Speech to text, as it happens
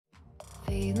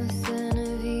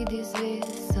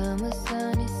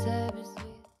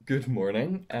Good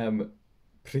morning,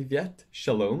 Privyet,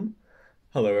 Shalom.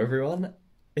 Hello everyone.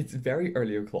 It's very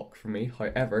early o'clock for me,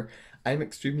 however, I'm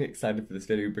extremely excited for this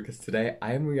video because today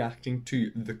I am reacting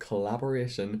to the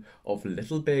collaboration of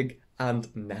Little Big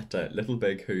and Netta. Little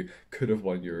Big, who could have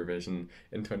won Eurovision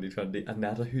in 2020, and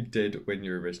Netta, who did win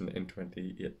Eurovision in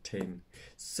 2018.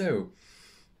 So,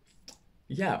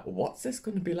 yeah, what's this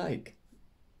going to be like?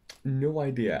 No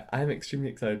idea. I'm extremely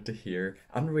excited to hear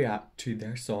and react to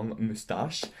their song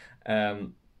Moustache.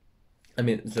 I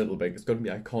mean, it's Little Big, it's going to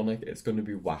be iconic, it's going to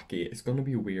be wacky, it's going to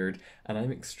be weird, and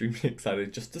I'm extremely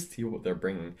excited just to see what they're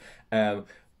bringing.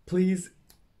 Please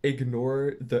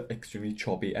ignore the extremely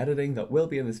choppy editing that will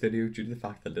be in this video due to the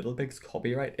fact that Little Big's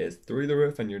copyright is through the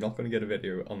roof and you're not going to get a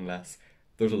video unless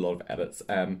there's a lot of edits.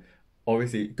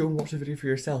 Obviously, go and watch the video for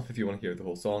yourself if you want to hear the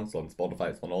whole song. It's on Spotify,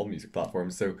 it's on all music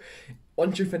platforms. So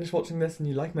once you're finished watching this and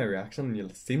you like my reaction and you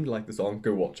seem to like the song,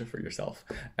 go watch it for yourself.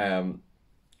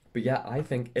 But yeah, I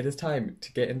think it is time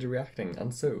to get into reacting.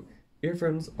 And so,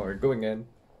 earphones are going in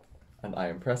and I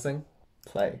am pressing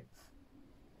play.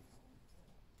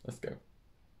 Let's go.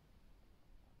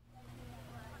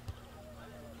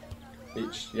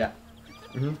 Yeah.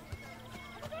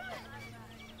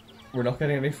 We're not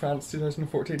getting any France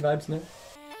 2014 vibes now.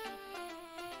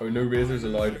 Oh, no razors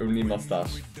allowed, only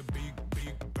Moustache.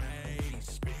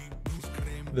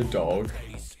 The dog.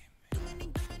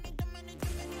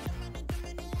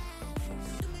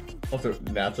 Also,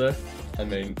 Netta, I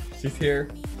mean, she's here.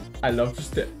 I love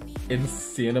just the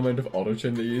insane amount of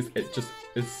autotune they use. It just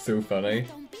is so funny.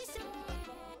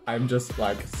 I'm just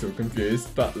like so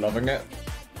confused, but loving it.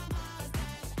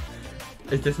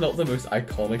 It's just not the most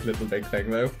iconic Little Big thing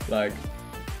though. Like,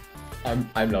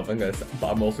 I'm loving this, but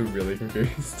I'm also really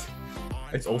confused.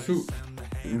 It's also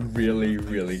really,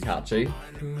 really catchy.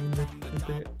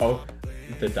 Oh,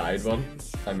 the dyed one.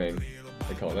 I mean,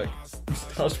 iconic.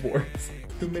 Moustache Wars.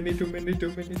 Too many. The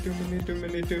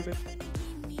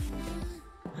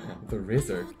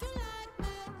razor.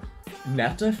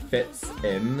 Netta fits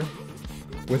in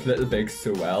with Little Big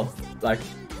so well. Like,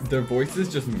 their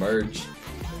voices just merge.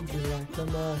 Like a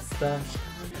mustache.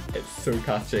 It's so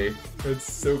catchy.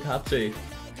 It's so catchy.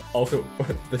 Also,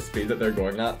 the speed that they're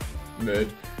going at.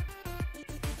 Mood.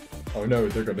 Oh no,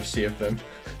 they're gonna shave them.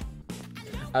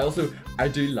 I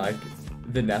do like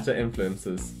the Netta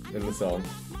influences in the song.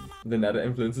 The Netta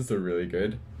influences are really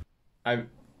good. I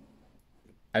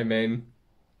mean,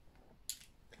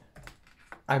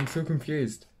 I'm so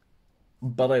confused,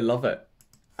 but I love it.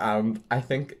 I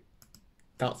think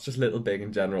that's just Little Big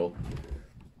in general.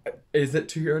 Is it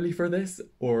too early for this,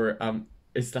 or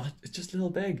it's just Little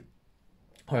Big?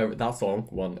 However, that song,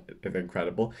 one, is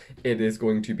incredible. It is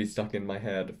going to be stuck in my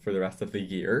head for the rest of the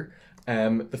year.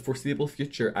 The foreseeable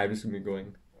future, I'm just gonna be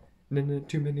going,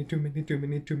 too many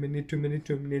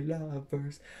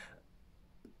lovers.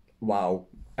 Wow.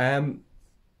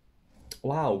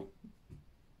 Wow.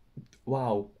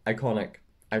 Iconic.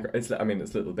 It's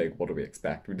Little Big, what do we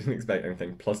expect? We didn't expect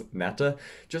anything. Plus Netta,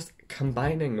 just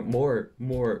combining more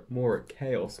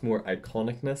chaos, more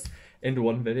iconicness into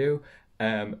one video.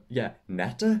 Yeah,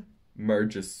 Netta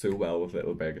merges so well with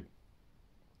Little Big.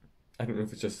 I don't know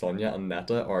if it's just Sonia and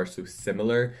Netta are so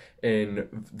similar in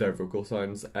their vocal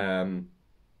sounds. The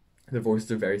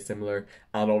voices are very similar,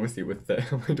 and obviously with the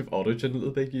amount of autotune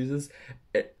Little Big uses,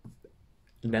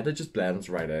 Netta just blends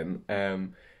right in.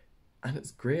 And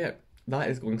it's great.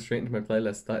 That is going straight into my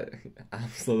playlist. That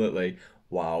absolutely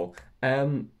wow.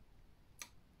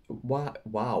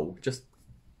 Wow. Just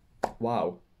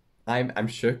wow. I'm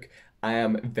shook. I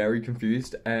am very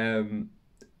confused. But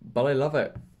I love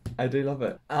it. I do love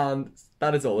it. And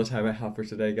that is all the time I have for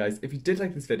today, guys. If you did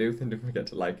like this video, then don't forget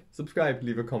to like, subscribe,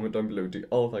 leave a comment down below, do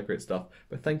all of that great stuff.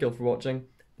 But thank you all for watching,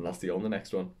 and I'll see you all in the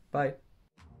next one. Bye.